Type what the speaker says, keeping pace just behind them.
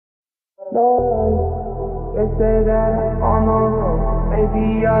No, they say that I'm on the road.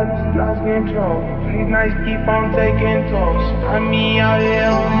 Maybe I just lost control. These nights keep on taking tolls. I'm me out here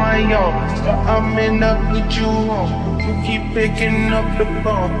on my own, but I'm in up with you home. You keep picking up the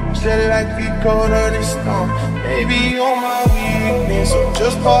phone, still like we cold on the stone. Maybe on my weakness, I'm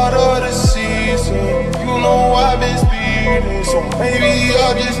just part of the season. You know I've been speeding, so maybe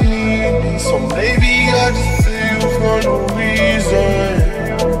I just need this. So maybe I just feel for no reason.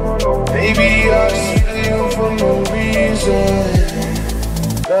 Maybe I just feel for no reason.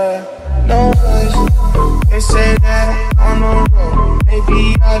 No worries, they say that I'm on the road.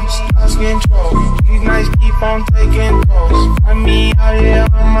 Maybe I just lost control. These nights keep on taking tolls. I'm me out here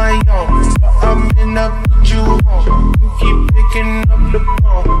on my own, but I'm in up with you home. You keep picking up the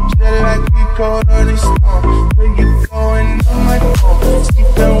phone, still like we cold on the stone. Where you going on my phone?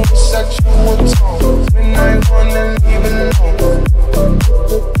 Sleeping with sexual tone when I wanna leave alone.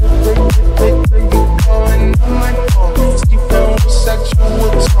 Where you going on my phone? Sleeping with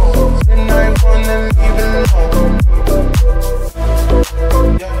sexual tone when I wanna leave alone.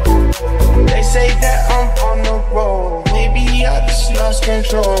 They say that I'm on the road. Maybe I just lost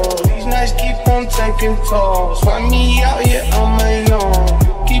control. These nights keep on taking tolls. Find me out here on my own.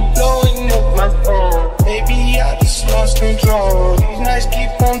 You keep blowing up my phone. Maybe I just lost control. These nights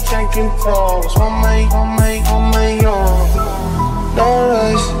keep on taking tolls. On my own. No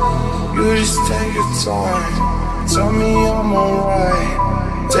rush, you just take your time. Tell me I'm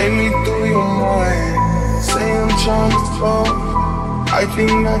alright. Take me through your mind. Say I'm trying to fall. I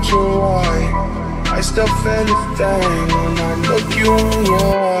think that you're right. I still feel the thing when I look you in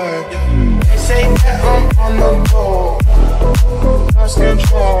your eye. They say that I'm on the road, lost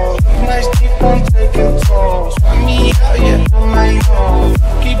control. These nights keep on taking tolls. Find me out here on my own.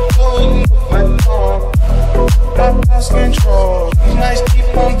 Keep blowing up my phone. Got lost control. These nights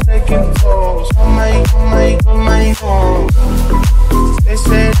keep on